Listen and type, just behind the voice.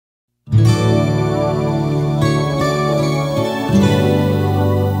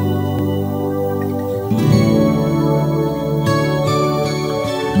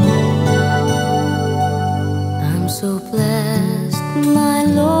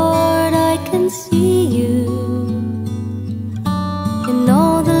I can see you in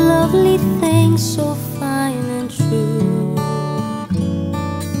all the lovely things so fine and true.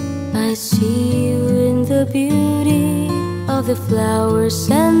 I see you in the beauty of the flowers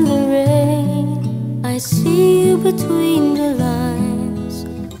and the rain. I see you between the lines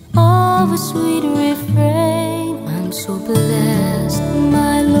of a sweet refrain. I'm so blessed,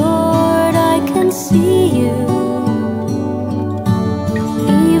 my Lord, I can see you.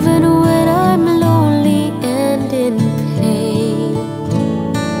 Even when I'm lonely and in pain,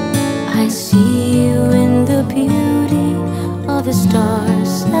 I see you in the beauty of the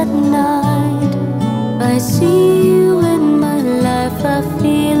stars at night. I see you in my life, I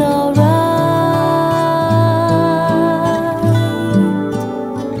feel alright.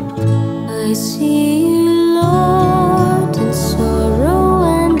 I see you, Lord, in sorrow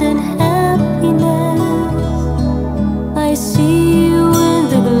and in happiness. I see you in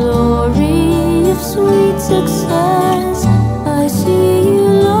the glory of sweet success. I see you,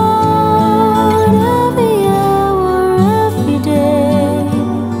 Lord, every hour, every day.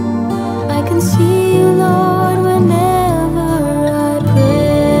 I can see you, Lord, whenever I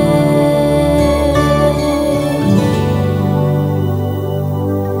pray.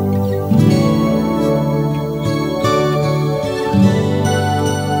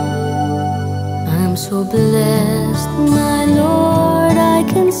 I'm so blessed, my Lord, I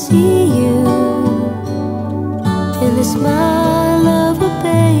can see you in the smile of a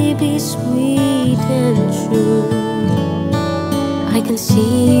baby, sweet and true. I can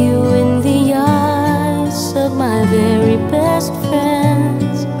see you in the eyes of my very best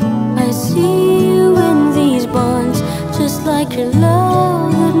friends. I see you in these bonds, just like your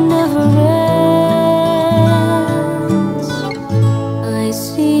love that never ends. I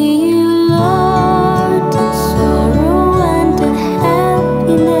see you, Lord, in sorrow and in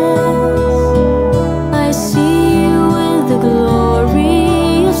happiness. I see you in the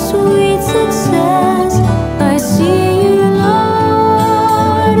glory of sweet success. I see you,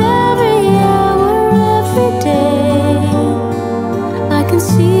 Lord, every hour, every day. I can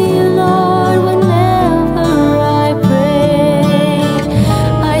see you, Lord, whenever I pray.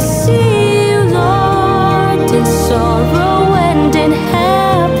 I see you, Lord, in sorrow and in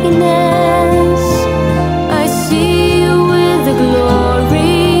happiness. I see you with the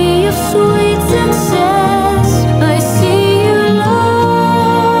glory of sweet success. I see you,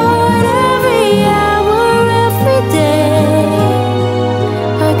 Lord, every hour, every day.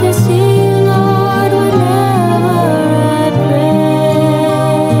 I can see you, Lord, whenever I pray.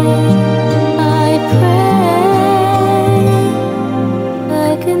 I pray.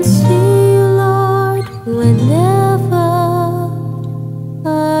 I can see you, Lord, whenever